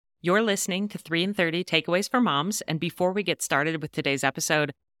You're listening to 3 in 30 Takeaways for Moms, and before we get started with today's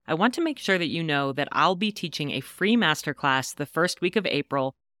episode, I want to make sure that you know that I'll be teaching a free masterclass the first week of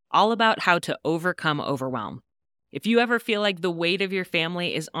April all about how to overcome overwhelm. If you ever feel like the weight of your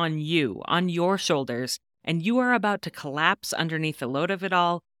family is on you, on your shoulders, and you are about to collapse underneath the load of it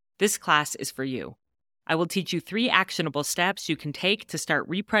all, this class is for you. I will teach you 3 actionable steps you can take to start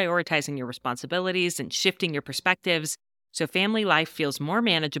reprioritizing your responsibilities and shifting your perspectives so family life feels more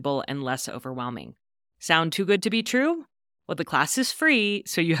manageable and less overwhelming. Sound too good to be true? Well, the class is free,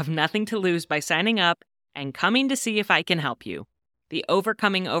 so you have nothing to lose by signing up and coming to see if I can help you. The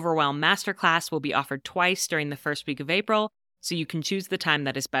Overcoming Overwhelm Masterclass will be offered twice during the first week of April, so you can choose the time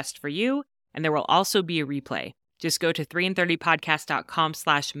that is best for you, and there will also be a replay. Just go to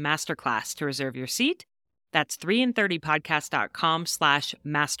 3in30podcast.com/masterclass to reserve your seat. That's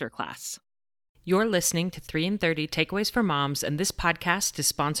 3in30podcast.com/masterclass. You're listening to 3 in 30 Takeaways for Moms, and this podcast is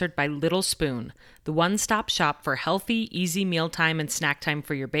sponsored by Little Spoon, the one-stop shop for healthy, easy mealtime and snack time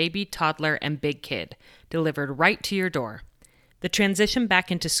for your baby, toddler, and big kid, delivered right to your door. The transition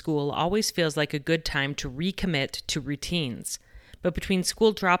back into school always feels like a good time to recommit to routines. But between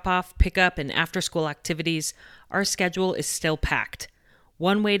school drop-off, pickup, and after-school activities, our schedule is still packed.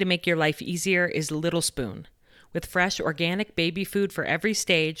 One way to make your life easier is Little Spoon. With fresh, organic baby food for every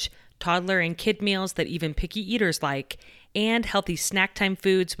stage, toddler and kid meals that even picky eaters like, and healthy snack time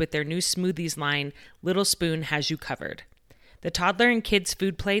foods with their new smoothies line, Little Spoon has you covered. The toddler and kids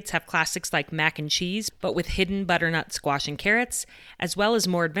food plates have classics like mac and cheese, but with hidden butternut squash and carrots, as well as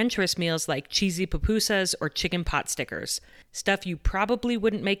more adventurous meals like cheesy pupusas or chicken pot stickers. Stuff you probably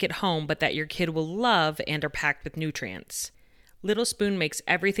wouldn't make at home, but that your kid will love and are packed with nutrients. Little Spoon makes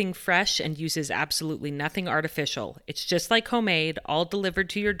everything fresh and uses absolutely nothing artificial. It's just like homemade, all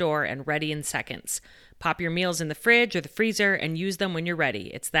delivered to your door and ready in seconds. Pop your meals in the fridge or the freezer and use them when you're ready.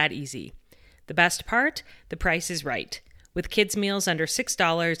 It's that easy. The best part? The price is right. With kids' meals under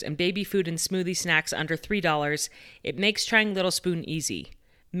 $6 and baby food and smoothie snacks under $3, it makes trying Little Spoon easy.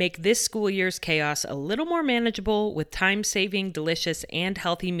 Make this school year's chaos a little more manageable with time-saving, delicious, and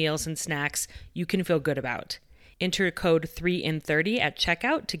healthy meals and snacks you can feel good about. Enter code 3in30 at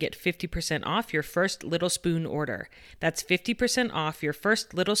checkout to get 50% off your first Little Spoon order. That's 50% off your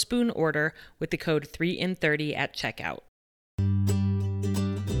first Little Spoon order with the code 3in30 at checkout.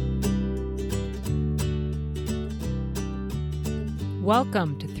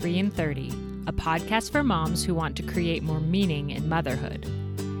 Welcome to 3 in 30, a podcast for moms who want to create more meaning in motherhood.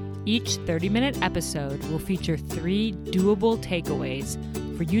 Each 30-minute episode will feature 3 doable takeaways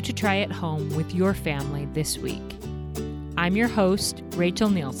for you to try at home with your family this week. I'm your host, Rachel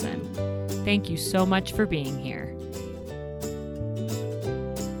Nielsen. Thank you so much for being here.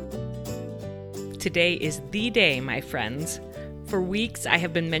 Today is the day, my friends. For weeks, I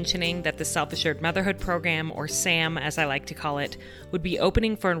have been mentioning that the Self-Assured Motherhood Program, or SAM as I like to call it, would be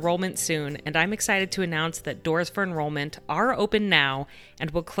opening for enrollment soon, and I'm excited to announce that doors for enrollment are open now and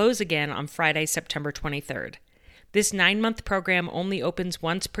will close again on Friday, September 23rd. This 9-month program only opens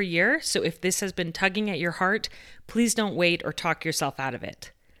once per year, so if this has been tugging at your heart, please don't wait or talk yourself out of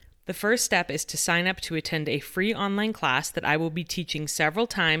it. The first step is to sign up to attend a free online class that I will be teaching several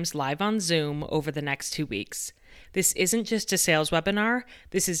times live on Zoom over the next 2 weeks. This isn't just a sales webinar.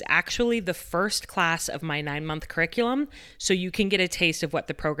 This is actually the first class of my 9-month curriculum, so you can get a taste of what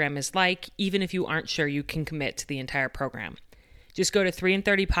the program is like, even if you aren't sure you can commit to the entire program. Just go to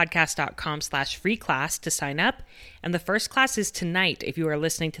 3in30podcast.com/free class to sign up, and the first class is tonight if you are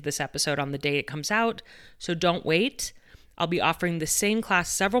listening to this episode on the day it comes out, so don't wait. I'll be offering the same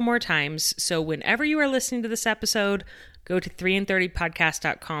class several more times, so whenever you are listening to this episode, go to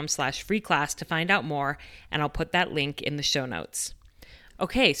 3in30podcast.com/free class to find out more, and I'll put that link in the show notes.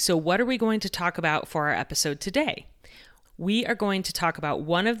 Okay, so what are we going to talk about for our episode today? We are going to talk about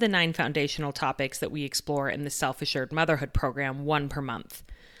one of the 9 foundational topics that we explore in the Self-Assured Motherhood Program, 1 per month.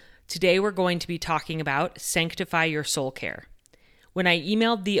 Today we're going to be talking about Sanctify Your Soul Care. When I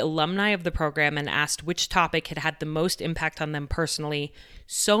emailed the alumni of the program and asked which topic had had the most impact on them personally,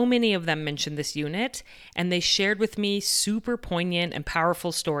 so many of them mentioned this unit, and they shared with me super poignant and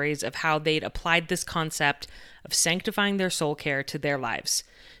powerful stories of how they'd applied this concept of sanctifying their soul care to their lives.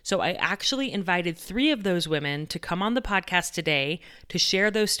 So I actually invited 3 of those women to come on the podcast today to share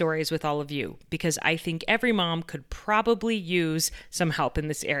those stories with all of you, because I think every mom could probably use some help in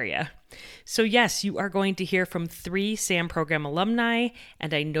this area. So yes, you are going to hear from 3 SAM program alumni,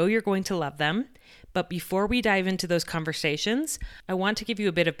 and I know you're going to love them. But before we dive into those conversations, I want to give you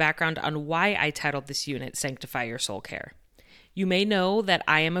a bit of background on why I titled this unit Sanctify Your Soul Care. You may know that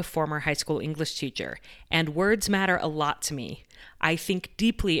I am a former high school English teacher, and words matter a lot to me. I think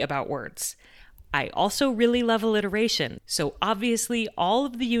deeply about words. I also really love alliteration, so obviously all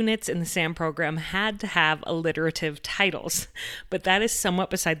of the units in the SAM program had to have alliterative titles, but that is somewhat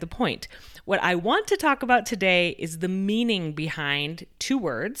beside the point. What I want to talk about today is the meaning behind two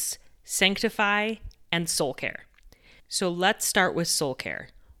words, sanctify and soul care. So let's start with soul care.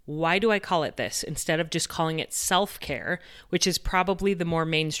 Why do I call it this instead of just calling it self-care, which is probably the more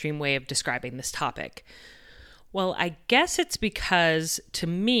mainstream way of describing this topic? Well, I guess it's because, to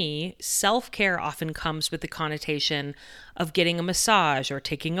me, self-care often comes with the connotation of getting a massage or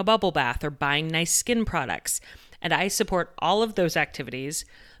taking a bubble bath or buying nice skin products. And I support all of those activities.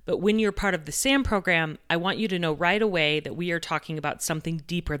 But when you're part of the SAM program, I want you to know right away that we are talking about something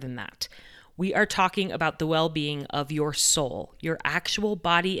deeper than that. We are talking about the well-being of your soul, your actual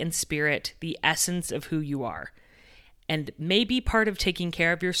body and spirit, the essence of who you are. And maybe part of taking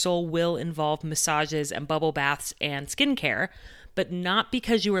care of your soul will involve massages and bubble baths and skincare, but not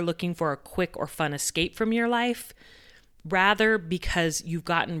because you are looking for a quick or fun escape from your life, rather because you've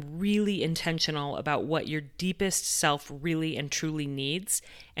gotten really intentional about what your deepest self really and truly needs,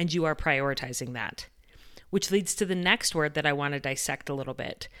 and you are prioritizing that. Which leads to the next word that I want to dissect a little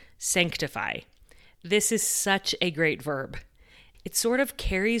bit, sanctify. This is such a great verb. It sort of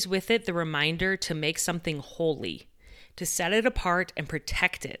carries with it the reminder to make something holy, to set it apart and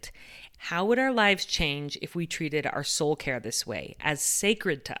protect it. How would our lives change if we treated our soul care this way, as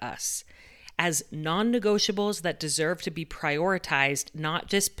sacred to us, as non-negotiables that deserve to be prioritized, not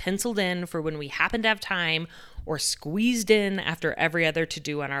just penciled in for when we happen to have time or squeezed in after every other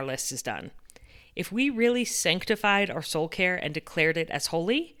to-do on our list is done? If we really sanctified our soul care and declared it as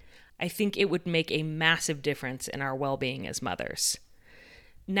holy, I think it would make a massive difference in our well-being as mothers.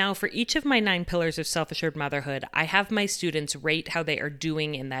 Now, for each of my 9 pillars of self-assured motherhood, I have my students rate how they are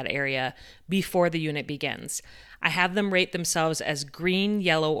doing in that area before the unit begins. I have them rate themselves as green,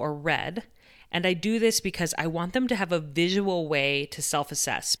 yellow, or red, and I do this because I want them to have a visual way to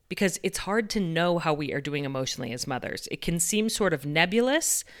self-assess, because it's hard to know how we are doing emotionally as mothers. It can seem sort of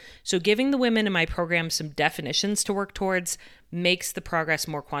nebulous, so giving the women in my program some definitions to work towards makes the progress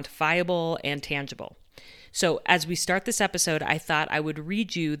more quantifiable and tangible. So as we start this episode, I thought I would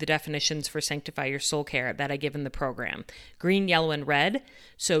read you the definitions for Sanctify Your Soul Care that I give in the program, green, yellow, and red,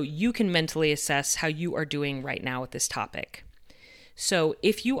 so you can mentally assess how you are doing right now with this topic. So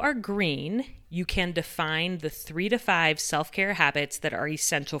if you are green, you can define the 3 to 5 self-care habits that are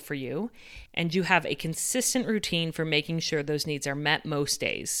essential for you, and you have a consistent routine for making sure those needs are met most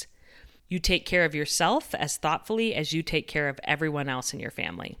days. You take care of yourself as thoughtfully as you take care of everyone else in your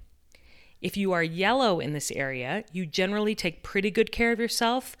family. If you are yellow in this area, you generally take pretty good care of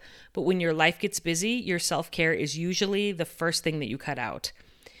yourself, but when your life gets busy, your self-care is usually the first thing that you cut out.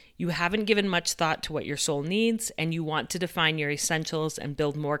 You haven't given much thought to what your soul needs, and you want to define your essentials and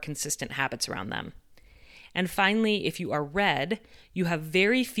build more consistent habits around them. And finally, if you are red, you have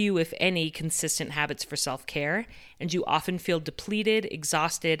very few, if any, consistent habits for self-care, and you often feel depleted,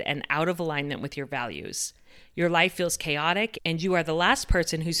 exhausted, and out of alignment with your values. Your life feels chaotic, and you are the last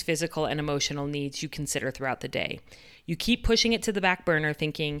person whose physical and emotional needs you consider throughout the day. You keep pushing it to the back burner,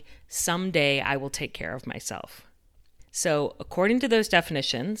 thinking, someday I will take care of myself. So, according to those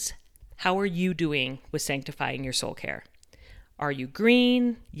definitions, how are you doing with sanctifying your soul care? Are you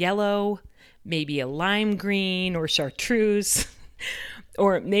green, yellow, maybe a lime green or chartreuse?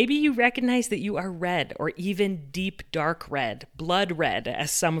 Or maybe you recognize that you are red, or even deep dark red, blood red,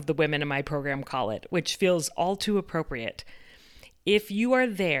 as some of the women in my program call it, which feels all too appropriate. If you are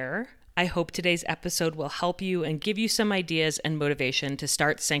there, I hope today's episode will help you and give you some ideas and motivation to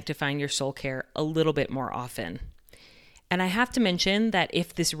start sanctifying your soul care a little bit more often. And I have to mention that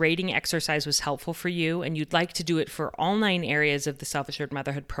if this rating exercise was helpful for you and you'd like to do it for all 9 areas of the Self-Assured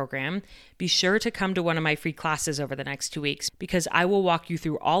Motherhood program, be sure to come to one of my free classes over the next 2 weeks, because I will walk you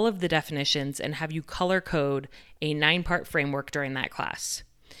through all of the definitions and have you color code a 9-part framework during that class.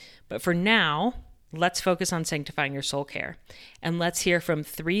 But for now, let's focus on sanctifying your soul care. And let's hear from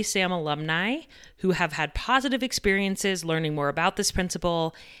 3 SAM alumni who have had positive experiences learning more about this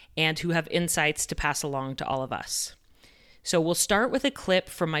principle and who have insights to pass along to all of us. So we'll start with a clip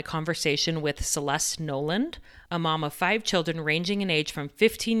from my conversation with Celeste Noland, a mom of 5 children ranging in age from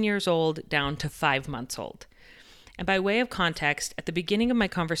 15 years old down to 5 months old. And by way of context, at the beginning of my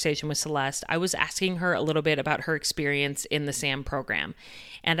conversation with Celeste, I was asking her a little bit about her experience in the SAM program.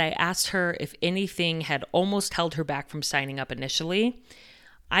 And I asked her if anything had almost held her back from signing up initially.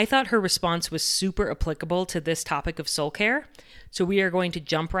 I thought her response was super applicable to this topic of soul care. So we are going to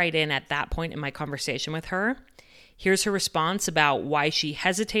jump right in at that point in my conversation with her. Here's her response about why she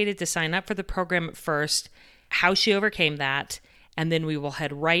hesitated to sign up for the program at first, how she overcame that, and then we will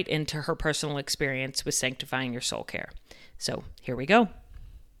head right into her personal experience with sanctifying your soul care. So here we go.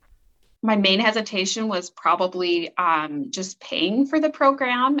 My main hesitation was probably just paying for the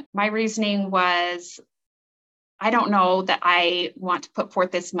program. My reasoning was, I don't know that I want to put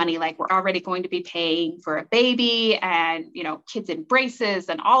forth this money. Like, we're already going to be paying for a baby and, kids in braces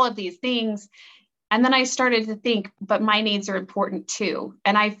and all of these things. And then I started to think, but my needs are important too.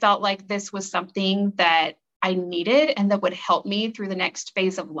 And I felt like this was something that I needed and that would help me through the next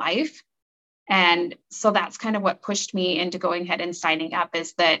phase of life. And so that's kind of what pushed me into going ahead and signing up,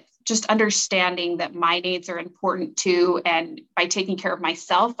 is that just understanding that my needs are important too. And by taking care of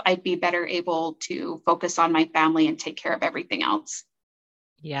myself, I'd be better able to focus on my family and take care of everything else.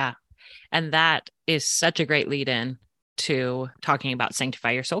 Yeah. And that is such a great lead in to talking about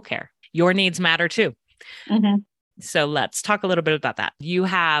Sanctify Your Soul Care. Your needs matter too. Mm-hmm. So let's talk a little bit about that. You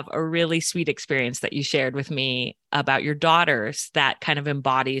have a really sweet experience that you shared with me about your daughters that kind of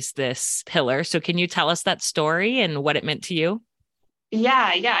embodies this pillar. So can you tell us that story and what it meant to you? Yeah,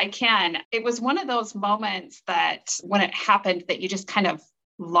 I can. It was one of those moments that when it happened that you just kind of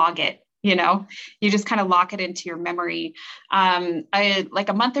log it, you just kind of lock it into your memory. Like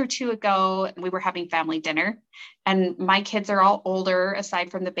a month or two ago, we were having family dinner, and my kids are all older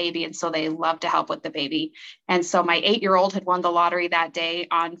aside from the baby. And so they love to help with the baby. And so my 8-year-old had won the lottery that day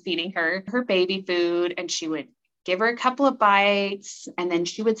on feeding her baby food, and she would give her a couple of bites, and then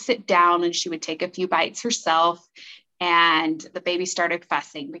she would sit down and she would take a few bites herself. And the baby started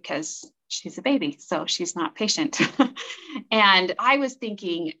fussing because she's a baby, so she's not patient. And I was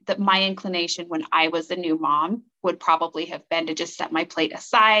thinking that my inclination when I was a new mom would probably have been to just set my plate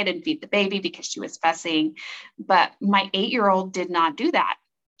aside and feed the baby because she was fussing. But my 8-year-old did not do that.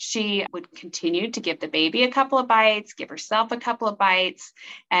 She would continue to give the baby a couple of bites, give herself a couple of bites.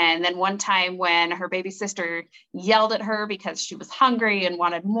 And then one time when her baby sister yelled at her because she was hungry and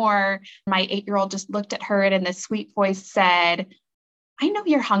wanted more, my 8-year-old just looked at her and in this sweet voice said, "I know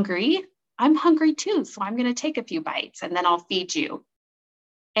you're hungry. I'm hungry too. So I'm going to take a few bites and then I'll feed you."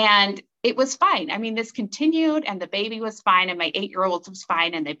 And it was fine. I mean, this continued and the baby was fine and my 8-year-old was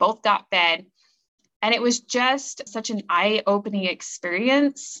fine and they both got fed. And it was just such an eye-opening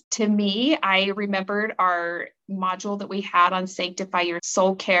experience to me. I remembered our module that we had on Sanctify Your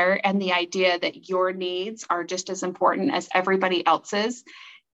Soul Care and the idea that your needs are just as important as everybody else's.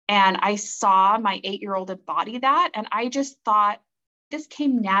 And I saw my 8-year-old embody that. And I just thought this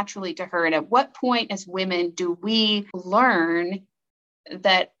came naturally to her. And at what point as women do we learn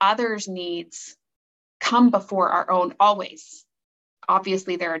that others' needs come before our own always?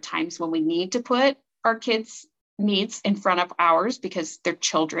 Obviously, there are times when we need to put our kids' needs in front of ours because they're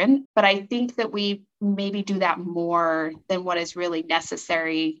children. But I think that we maybe do that more than what is really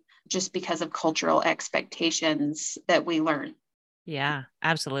necessary just because of cultural expectations that we learn. Yeah,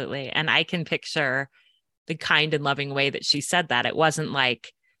 absolutely. And I can picture the kind and loving way that she said that. It wasn't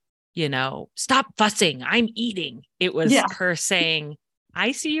like, stop fussing, I'm eating. It was her saying,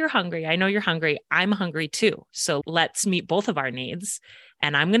 I see you're hungry. I know you're hungry. I'm hungry too. So let's meet both of our needs.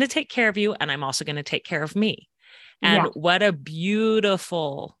 And I'm going to take care of you. And I'm also going to take care of me. And what a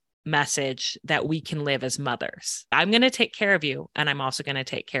beautiful message that we can live as mothers. I'm going to take care of you. And I'm also going to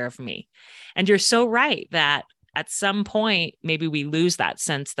take care of me. And you're so right that at some point, maybe we lose that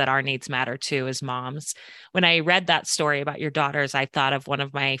sense that our needs matter too as moms. When I read that story about your daughters, I thought of one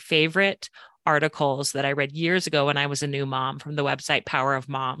of my favorite articles that I read years ago when I was a new mom from the website Power of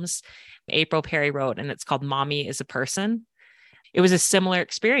Moms. April Perry wrote, and it's called Mommy is a Person. It was a similar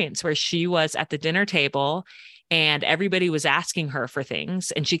experience where she was at the dinner table and everybody was asking her for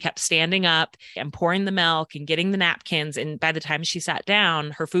things. And she kept standing up and pouring the milk and getting the napkins. And by the time she sat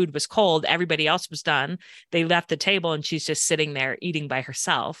down, her food was cold. Everybody else was done. They left the table and she's just sitting there eating by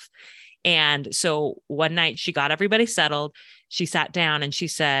herself. And so one night she got everybody settled. She sat down and she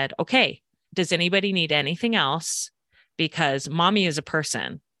said, "Okay, does anybody need anything else? Because mommy is a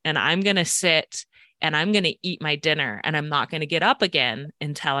person and I'm going to sit and I'm going to eat my dinner and I'm not going to get up again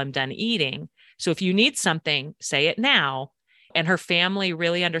until I'm done eating. So if you need something, say it now." And her family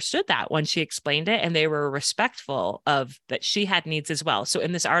really understood that when she explained it, and they were respectful of that she had needs as well. So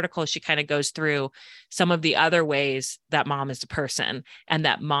in this article, she kind of goes through some of the other ways that mom is a person and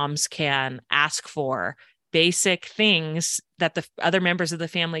that moms can ask for basic things that the other members of the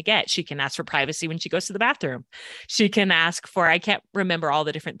family get. She can ask for privacy when she goes to the bathroom. She can ask for, I can't remember all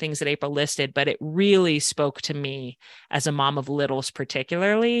the different things that April listed, but it really spoke to me as a mom of littles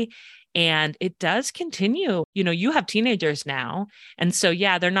particularly. And it does continue. You have teenagers now. And so,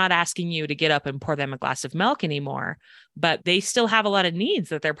 yeah, they're not asking you to get up and pour them a glass of milk anymore, but they still have a lot of needs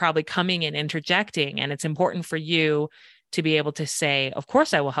that they're probably coming and interjecting. And it's important for you to be able to say, of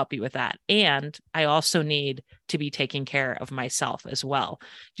course, I will help you with that. And I also need to be taking care of myself as well.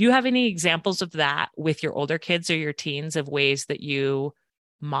 Do you have any examples of that with your older kids or your teens of ways that you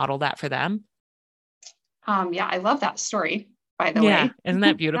model that for them? Yeah, I love that story, by the Yeah. way. Isn't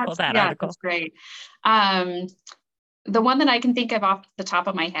that beautiful, that article? That's great. The one that I can think of off the top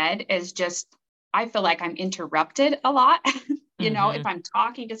of my head is just, I feel like I'm interrupted a lot. If I'm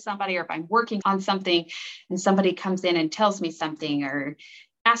talking to somebody or if I'm working on something and somebody comes in and tells me something or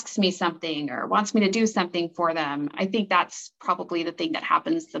asks me something or wants me to do something for them, I think that's probably the thing that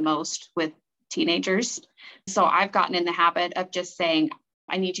happens the most with teenagers. So I've gotten in the habit of just saying,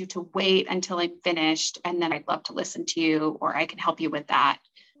 I need you to wait until I'm finished, and then I'd love to listen to you, or I can help you with that,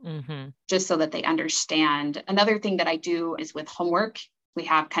 just so that they understand. Another thing that I do is with homework. We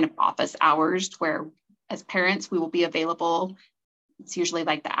have kind of office hours where as parents, we will be available. It's usually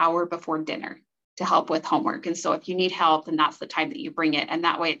like the hour before dinner to help with homework. And so if you need help, then that's the time that you bring it. And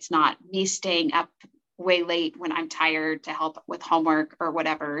that way it's not me staying up way late when I'm tired to help with homework or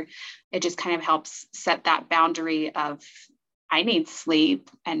whatever. It just kind of helps set that boundary of, I need sleep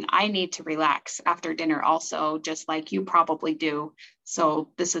and I need to relax after dinner also, just like you probably do. So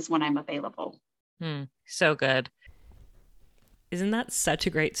this is when I'm available. So good. Isn't that such a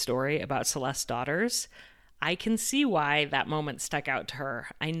great story about Celeste's daughters? I can see why that moment stuck out to her.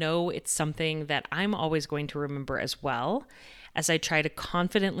 I know it's something that I'm always going to remember as well, as I try to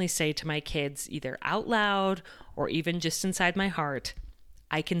confidently say to my kids, either out loud or even just inside my heart,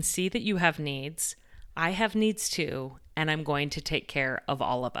 I can see that you have needs. I have needs too, and I'm going to take care of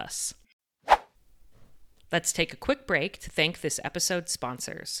all of us. Let's take a quick break to thank this episode's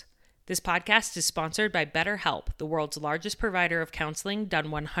sponsors. This podcast is sponsored by BetterHelp, the world's largest provider of counseling done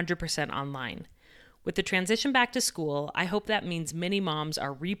 100% online. With the transition back to school, I hope that means many moms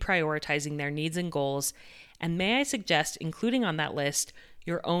are reprioritizing their needs and goals, and may I suggest including on that list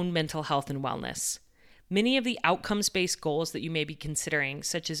your own mental health and wellness. Many of the outcomes-based goals that you may be considering,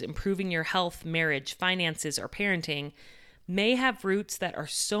 such as improving your health, marriage, finances, or parenting, may have roots that are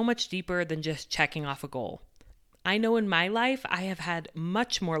so much deeper than just checking off a goal. I know in my life, I have had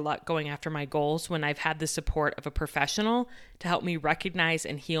much more luck going after my goals when I've had the support of a professional to help me recognize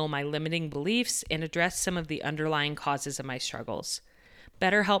and heal my limiting beliefs and address some of the underlying causes of my struggles.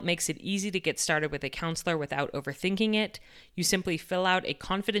 BetterHelp makes it easy to get started with a counselor without overthinking it. You simply fill out a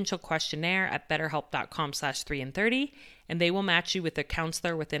confidential questionnaire at betterhelp.com/3in30, and they will match you with a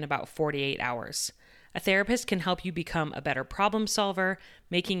counselor within about 48 hours. A therapist can help you become a better problem solver,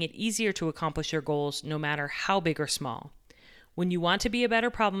 making it easier to accomplish your goals no matter how big or small. When you want to be a better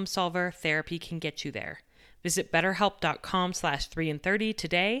problem solver, therapy can get you there. Visit betterhelp.com/3in30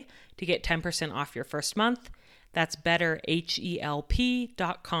 today to get 10% off your first month. That's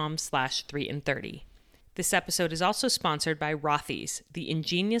betterhelp.com/3in30. This episode is also sponsored by Rothy's, the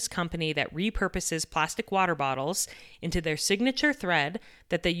ingenious company that repurposes plastic water bottles into their signature thread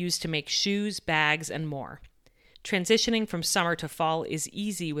that they use to make shoes, bags, and more. Transitioning from summer to fall is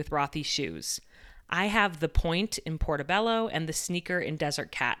easy with Rothy's shoes. I have the Point in Portobello and the Sneaker in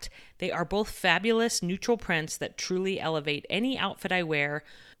Desert Cat. They are both fabulous neutral prints that truly elevate any outfit I wear,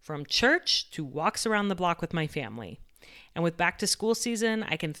 from church to walks around the block with my family. And with back to school season,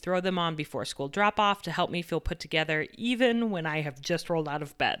 I can throw them on before school drop off to help me feel put together even when I have just rolled out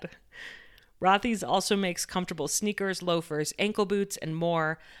of bed. Rothy's also makes comfortable sneakers, loafers, ankle boots, and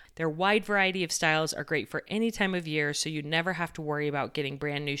more. Their wide variety of styles are great for any time of year, so you never have to worry about getting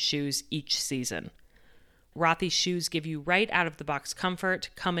brand new shoes each season. Rothy's shoes give you right out of the box comfort,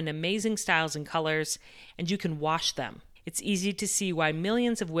 come in amazing styles and colors, and you can wash them. It's easy to see why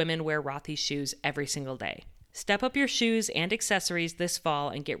millions of women wear Rothy's shoes every single day. Step up your shoes and accessories this fall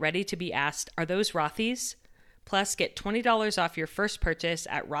and get ready to be asked, are those Rothy's? Plus, get $20 off your first purchase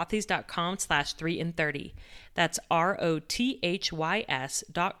at rothys.com/3in30. That's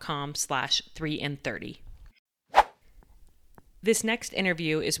ROTHYS.com/3in30. This next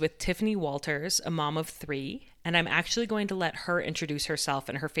interview is with Tiffany Walters, a mom of 3, and I'm actually going to let her introduce herself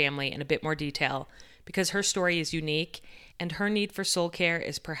and her family in a bit more detail because her story is unique and her need for soul care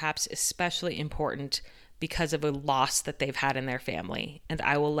is perhaps especially important because of a loss that they've had in their family. And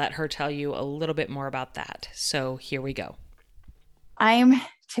I will let her tell you a little bit more about that. So here we go. I'm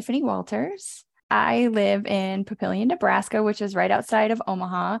Tiffany Walters. I live in Papillion, Nebraska, which is right outside of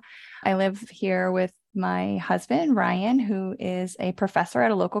Omaha. I live here with my husband, Ryan, who is a professor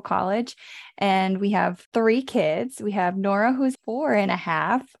at a local college. And we have 3 kids. We have Nora, who's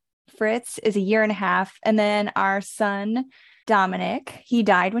 4.5. Fritz is a year and a half. And then our son, Dominic, he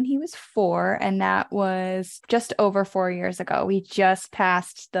died when he was 4, and that was just over 4 years ago. We just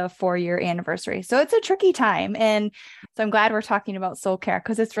passed the 4-year anniversary. So it's a tricky time. And so I'm glad we're talking about soul care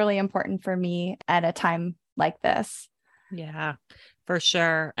because it's really important for me at a time like this. Yeah, for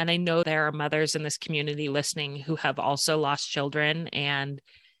sure. And I know there are mothers in this community listening who have also lost children, and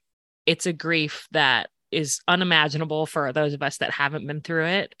it's a grief that is unimaginable for those of us that haven't been through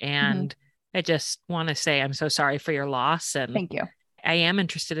it. And I just want to say I'm so sorry for your loss. And Thank you. I am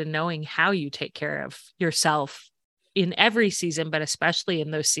interested in knowing how you take care of yourself in every season, but especially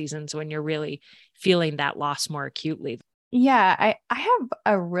in those seasons when you're really feeling that loss more acutely. Yeah, I have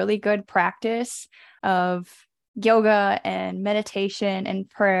a really good practice of yoga and meditation and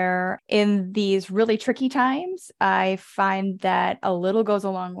prayer in these really tricky times. I find that a little goes a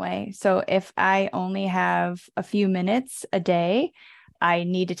long way. So if I only have a few minutes a day, I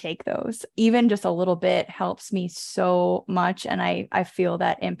need to take those. Even just a little bit helps me so much. And I feel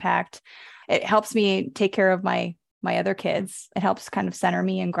that impact. It helps me take care of my other kids. It helps kind of center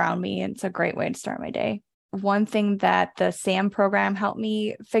me and ground me. And it's a great way to start my day. One thing that the SAM program helped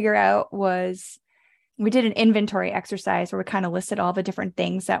me figure out was we did an inventory exercise where we kind of listed all the different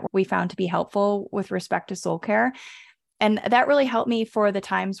things that we found to be helpful with respect to soul care. And that really helped me for the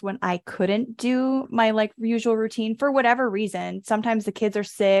times when I couldn't do my usual routine for whatever reason. Sometimes the kids are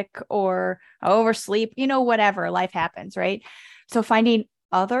sick or I oversleep, whatever, life happens, right? So finding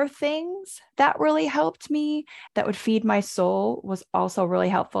other things that really helped me that would feed my soul was also really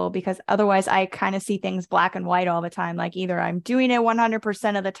helpful, because otherwise I kind of see things black and white all the time. Like either I'm doing it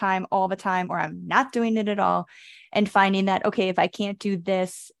 100% of the time, all the time, or I'm not doing it at all. And finding that, okay, if I can't do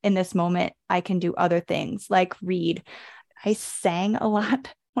this in this moment, I can do other things like read. I sang a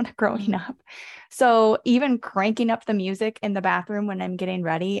lot when growing up. So even cranking up the music in the bathroom when I'm getting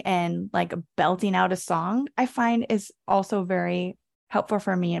ready and belting out a song, I find is also very helpful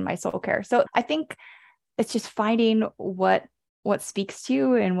for me in my soul care. So I think it's just finding what speaks to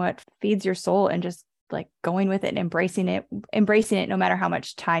you and what feeds your soul and just going with it and embracing it no matter how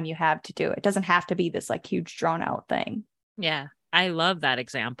much time you have to do it. It doesn't have to be this huge drawn out thing. Yeah. I love that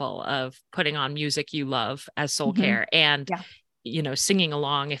example of putting on music you love as soul care and, singing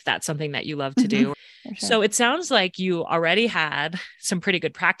along if that's something that you love to do. Sure. So it sounds like you already had some pretty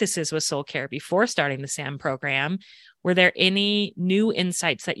good practices with soul care before starting the SAM program. Were there any new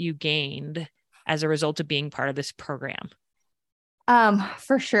insights that you gained as a result of being part of this program?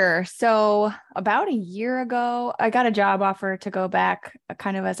 For sure. So about a year ago, I got a job offer to go back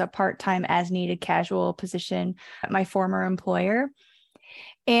kind of as a part-time as needed casual position at my former employer.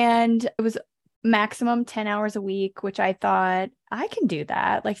 And it was maximum 10 hours a week, which I thought I can do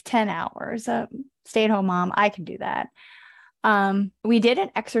that, 10 hours, stay-at-home mom, I can do that. We did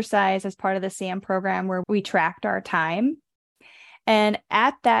an exercise as part of the SAM program where we tracked our time. And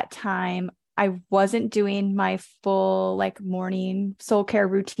at that time, I wasn't doing my full morning soul care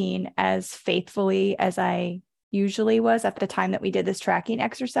routine as faithfully as I usually was at the time that we did this tracking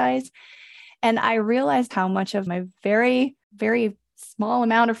exercise. And I realized how much of my very, very small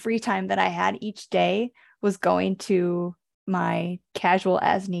amount of free time that I had each day was going to my casual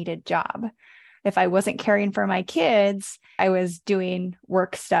as needed job. If I wasn't caring for my kids, I was doing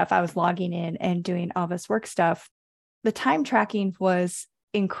work stuff. I was logging in and doing all this work stuff. The time tracking was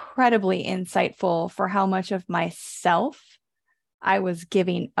incredibly insightful for how much of myself I was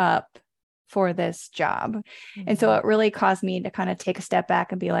giving up for this job. And so it really caused me to kind of take a step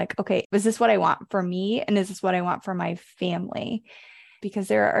back and be like, okay, is this what I want for me? And is this what I want for my family? Because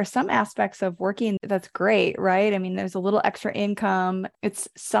there are some aspects of working that's great, right? I mean, there's a little extra income. It's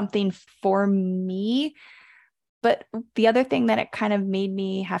something for me. But the other thing that it kind of made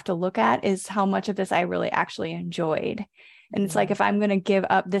me have to look at is how much of this I really actually enjoyed. And it's if I'm going to give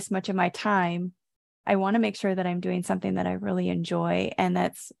up this much of my time, I want to make sure that I'm doing something that I really enjoy and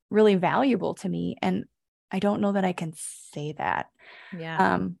that's really valuable to me. And I don't know that I can say that.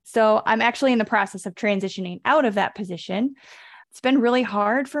 Yeah. So I'm actually in the process of transitioning out of that position. It's been really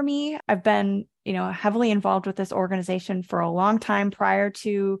hard for me. I've been, heavily involved with this organization for a long time prior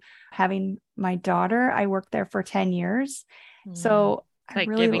to having my daughter. I worked there for 10 years. So it's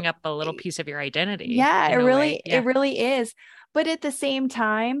giving up a little piece of your identity. Yeah, it really is. But at the same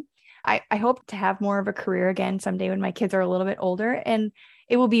time, I hope to have more of a career again someday when my kids are a little bit older. And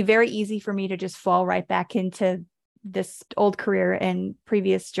it will be very easy for me to just fall right back into this old career and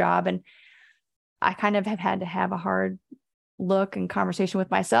previous job. And I kind of have had to have a hard look and conversation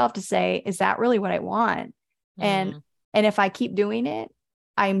with myself to say, is that really what I want? And if I keep doing it,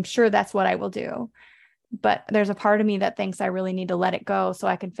 I'm sure that's what I will do. But there's a part of me that thinks I really need to let it go so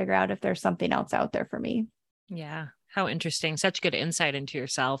I can figure out if there's something else out there for me. Yeah. How interesting. Such good insight into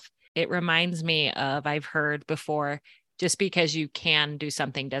yourself. It reminds me of, I've heard before, just because you can do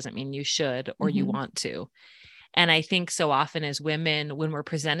something doesn't mean you should or you want to. And I think so often as women, when we're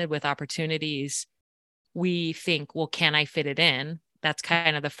presented with opportunities, we think, well, can I fit it in? That's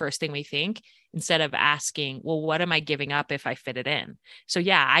kind of the first thing we think, instead of asking, well, what am I giving up if I fit it in? So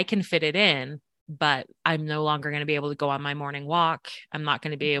yeah, I can fit it in, but I'm no longer going to be able to go on my morning walk. I'm not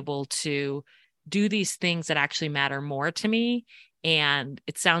going to be able to do these things that actually matter more to me. And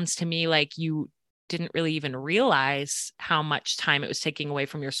it sounds to me like you didn't really even realize how much time it was taking away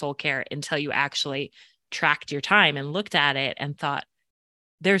from your soul care until you actually tracked your time and looked at it and thought,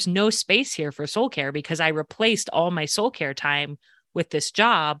 there's no space here for soul care because I replaced all my soul care time with this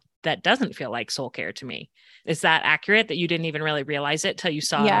job that doesn't feel like soul care to me. Is that accurate, that you didn't even really realize it till you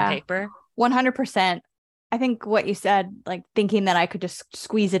saw it on paper? 100%. I think what you said, like thinking that I could just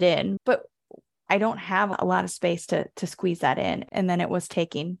squeeze it in, but I don't have a lot of space to squeeze that in. And then it was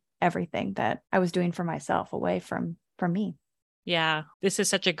taking everything that I was doing for myself away from me. Yeah, this is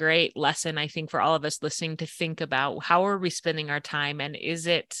such a great lesson, I think, for all of us listening, to think about how are we spending our time, and is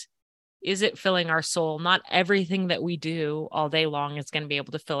it filling our soul? Not everything that we do all day long is going to be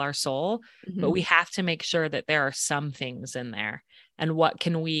able to fill our soul, but we have to make sure that there are some things in there. And what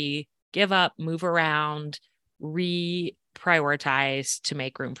can we give up, move around, reprioritize to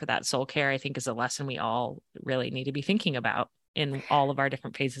make room for that soul care, I think is a lesson we all really need to be thinking about in all of our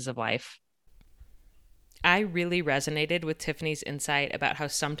different phases of life. I really resonated with Tiffany's insight about how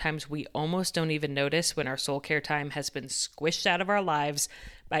sometimes we almost don't even notice when our soul care time has been squished out of our lives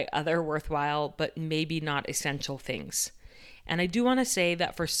by other worthwhile, but maybe not essential things. And I do want to say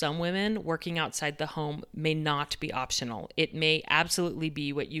that for some women, working outside the home may not be optional. It may absolutely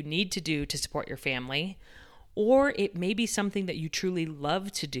be what you need to do to support your family, or it may be something that you truly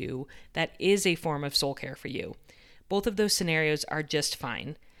love to do that is a form of soul care for you. Both of those scenarios are just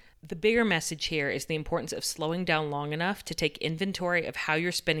fine. The bigger message here is the importance of slowing down long enough to take inventory of how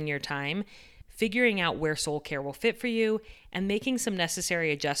you're spending your time, figuring out where soul care will fit for you, and making some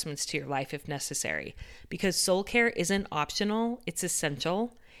necessary adjustments to your life if necessary. Because soul care isn't optional, it's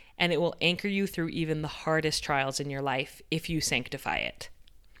essential, and it will anchor you through even the hardest trials in your life if you sanctify it.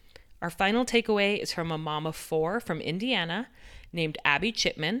 Our final takeaway is from a mom of 4 from Indiana named Abby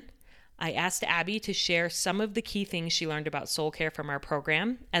Chipman. I asked Abby to share some of the key things she learned about soul care from our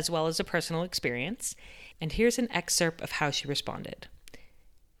program, as well as a personal experience. And here's an excerpt of how she responded.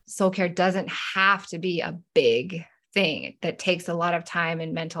 Soul care doesn't have to be a big thing that takes a lot of time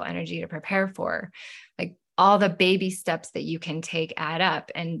and mental energy to prepare for. Like, all the baby steps that you can take add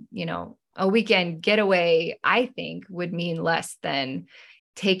up. And, a weekend getaway, I think, would mean less than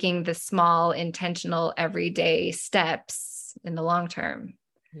taking the small, intentional, everyday steps in the long term.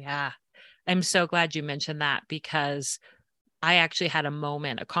 Yeah. I'm so glad you mentioned that, because I actually had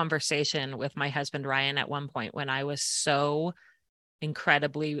a conversation with my husband, Ryan, at one point when I was so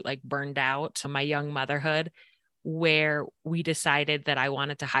incredibly burned out to my young motherhood, where we decided that I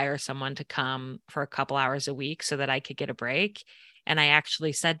wanted to hire someone to come for a couple hours a week so that I could get a break. And I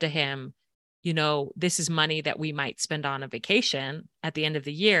actually said to him, this is money that we might spend on a vacation at the end of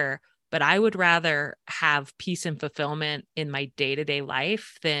the year, but I would rather have peace and fulfillment in my day-to-day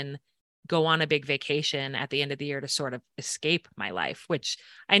life than go on a big vacation at the end of the year to sort of escape my life, which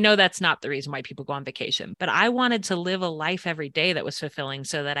I know that's not the reason why people go on vacation, but I wanted to live a life every day that was fulfilling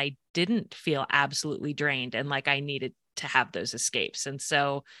so that I didn't feel absolutely drained and like I needed to have those escapes. And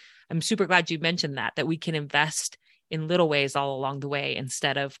so I'm super glad you mentioned that we can invest in little ways all along the way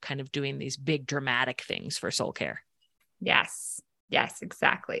instead of kind of doing these big dramatic things for soul care. Yes,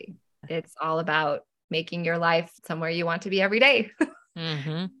 exactly. It's all about making your life somewhere you want to be every day.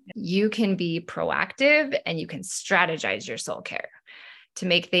 Mm-hmm. You can be proactive and you can strategize your soul care to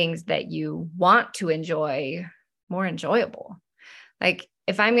make things that you want to enjoy more enjoyable. Like,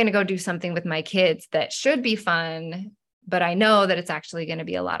 if I'm going to go do something with my kids that should be fun, but I know that it's actually going to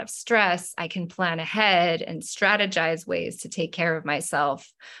be a lot of stress, I can plan ahead and strategize ways to take care of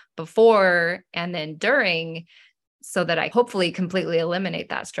myself before and then during, so that I hopefully completely eliminate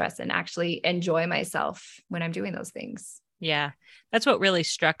that stress and actually enjoy myself when I'm doing those things. Yeah, that's what really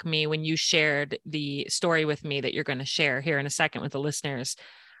struck me when you shared the story with me that you're going to share here in a second with the listeners.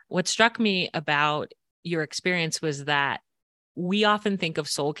 What struck me about your experience was that we often think of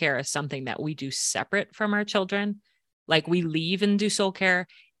soul care as something that we do separate from our children. Like, we leave and do soul care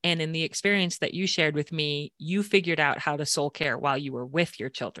And in the experience that you shared with me, you figured out how to soul care while you were with your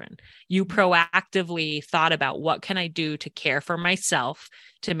children. You proactively thought about, what can I do to care for myself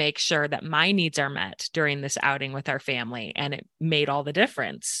to make sure that my needs are met during this outing with our family? And it made all the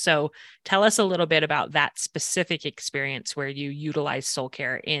difference. So tell us a little bit about that specific experience where you utilized soul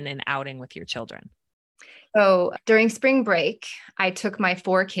care in an outing with your children. So during spring break, I took my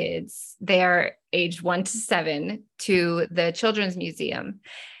 4 kids, they're aged 1 to 7, to the Children's Museum.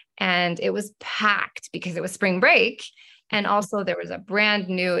 And it was packed because it was spring break. And also there was a brand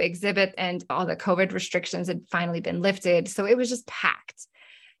new exhibit and all the COVID restrictions had finally been lifted. So it was just packed.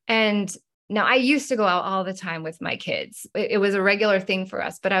 And now I used to go out all the time with my kids. It was a regular thing for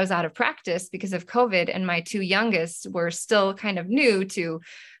us, but I was out of practice because of COVID. And my 2 youngest were still kind of new to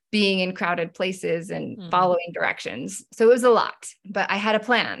being in crowded places and following directions. So it was a lot, but I had a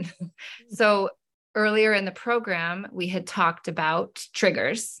plan. So earlier in the program, we had talked about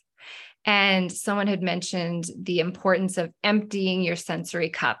triggers, and someone had mentioned the importance of emptying your sensory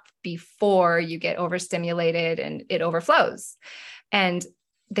cup before you get overstimulated and it overflows. And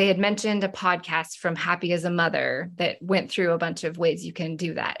they had mentioned a podcast from Happy as a Mother that went through a bunch of ways you can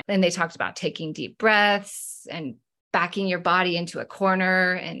do that. And they talked about taking deep breaths and backing your body into a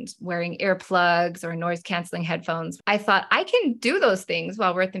corner and wearing earplugs or noise canceling headphones. I thought, I can do those things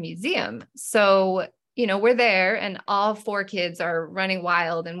while we're at the museum. So, we're there and all 4 kids are running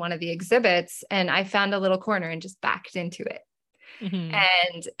wild in one of the exhibits. And I found a little corner and just backed into it. Mm-hmm.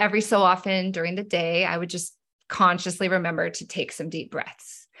 And every so often during the day, I would just consciously remember to take some deep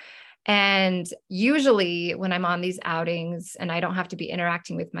breaths. And usually when I'm on these outings and I don't have to be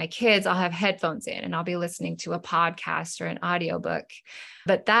interacting with my kids, I'll have headphones in and I'll be listening to a podcast or an audiobook.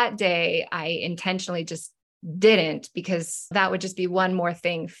 But that day I intentionally just didn't, because that would just be one more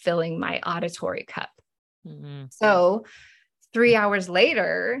thing filling my auditory cup. Mm-hmm. So 3 hours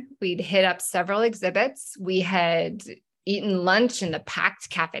later, we'd hit up several exhibits. We had eaten lunch in the packed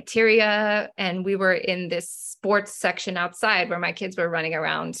cafeteria, and we were in this sports section outside where my kids were running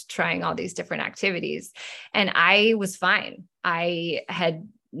around trying all these different activities. And I was fine. I had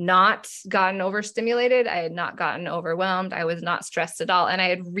not gotten overstimulated. I had not gotten overwhelmed. I was not stressed at all. And I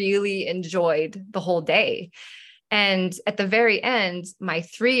had really enjoyed the whole day. And at the very end, my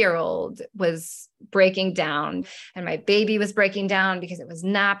 3-year-old was breaking down and my baby was breaking down because it was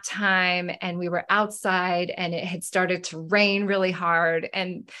nap time and we were outside and it had started to rain really hard.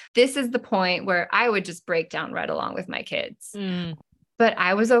 And this is the point where I would just break down right along with my kids. But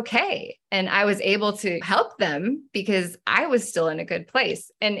I was okay. And I was able to help them because I was still in a good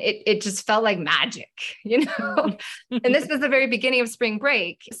place. And it just felt like magic, And this was the very beginning of spring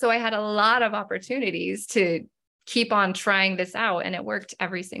break. So I had a lot of opportunities to keep on trying this out, and it worked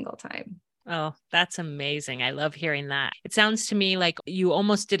every single time. Oh, that's amazing. I love hearing that. It sounds to me like you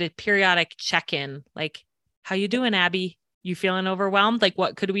almost did a periodic check-in, like, how you doing, Abby? You feeling overwhelmed? Like,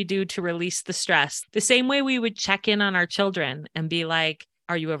 what could we do to release the stress? The same way we would check in on our children and be like,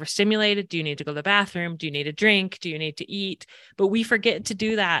 are you overstimulated? Do you need to go to the bathroom? Do you need a drink? Do you need to eat? But we forget to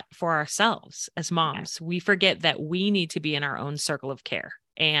do that for ourselves as moms. Yeah. We forget that we need to be in our own circle of care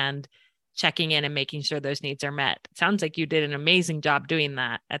and checking in and making sure those needs are met. It sounds like you did an amazing job doing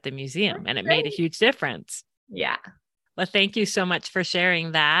that at the museum, and it made a huge difference. Yeah. Well, thank you so much for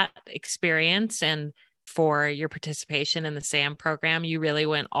sharing that experience and for your participation in the SAM program. You really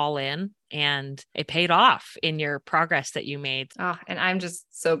went all in and it paid off in your progress that you made. Oh, and I'm just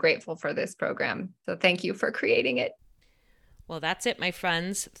so grateful for this program. So thank you for creating it. Well, that's it, my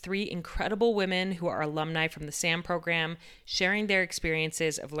friends. 3 incredible women who are alumni from the SAM program, sharing their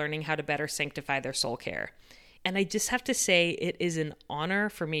experiences of learning how to better sanctify their soul care. And I just have to say, it is an honor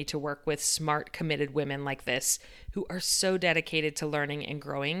for me to work with smart, committed women like this who are so dedicated to learning and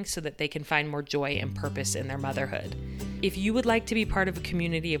growing so that they can find more joy and purpose in their motherhood. If you would like to be part of a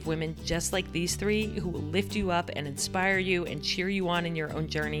community of women just like these 3 who will lift you up and inspire you and cheer you on in your own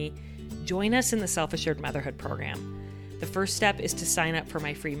journey, join us in the Self-Assured Motherhood program. The first step is to sign up for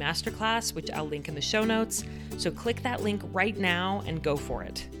my free masterclass, which I'll link in the show notes. So click that link right now and go for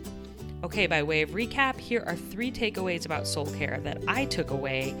it. Okay, by way of recap, here are 3 takeaways about soul care that I took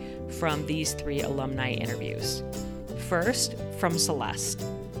away from these 3 alumni interviews. First, from Celeste.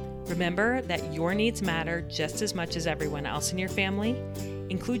 Remember that your needs matter just as much as everyone else in your family.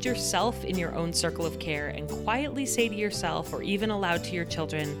 Include yourself in your own circle of care and quietly say to yourself, or even aloud to your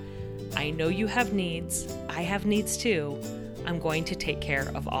children, I know you have needs. I have needs too. I'm going to take care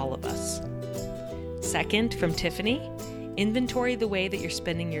of all of us. Second, from Tiffany, inventory the way that you're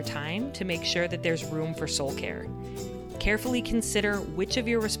spending your time to make sure that there's room for soul care. Carefully consider which of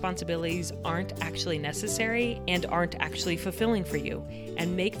your responsibilities aren't actually necessary and aren't actually fulfilling for you,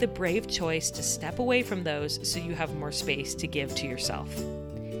 and make the brave choice to step away from those so you have more space to give to yourself.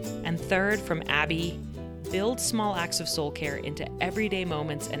 And third, from Abby, build small acts of soul care into everyday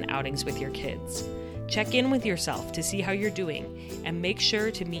moments and outings with your kids. Check in with yourself to see how you're doing, and make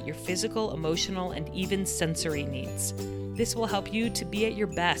sure to meet your physical, emotional, and even sensory needs. This will help you to be at your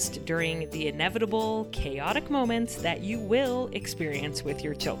best during the inevitable, chaotic moments that you will experience with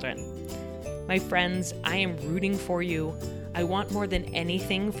your children. My friends, I am rooting for you. I want more than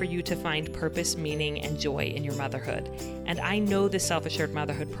anything for you to find purpose, meaning, and joy in your motherhood. And I know the Self-Assured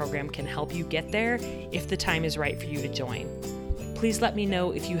Motherhood program can help you get there if the time is right for you to join. Please let me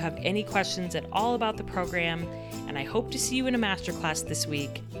know if you have any questions at all about the program, and I hope to see you in a masterclass this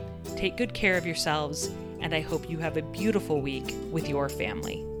week. Take good care of yourselves, and I hope you have a beautiful week with your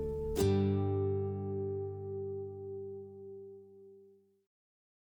family.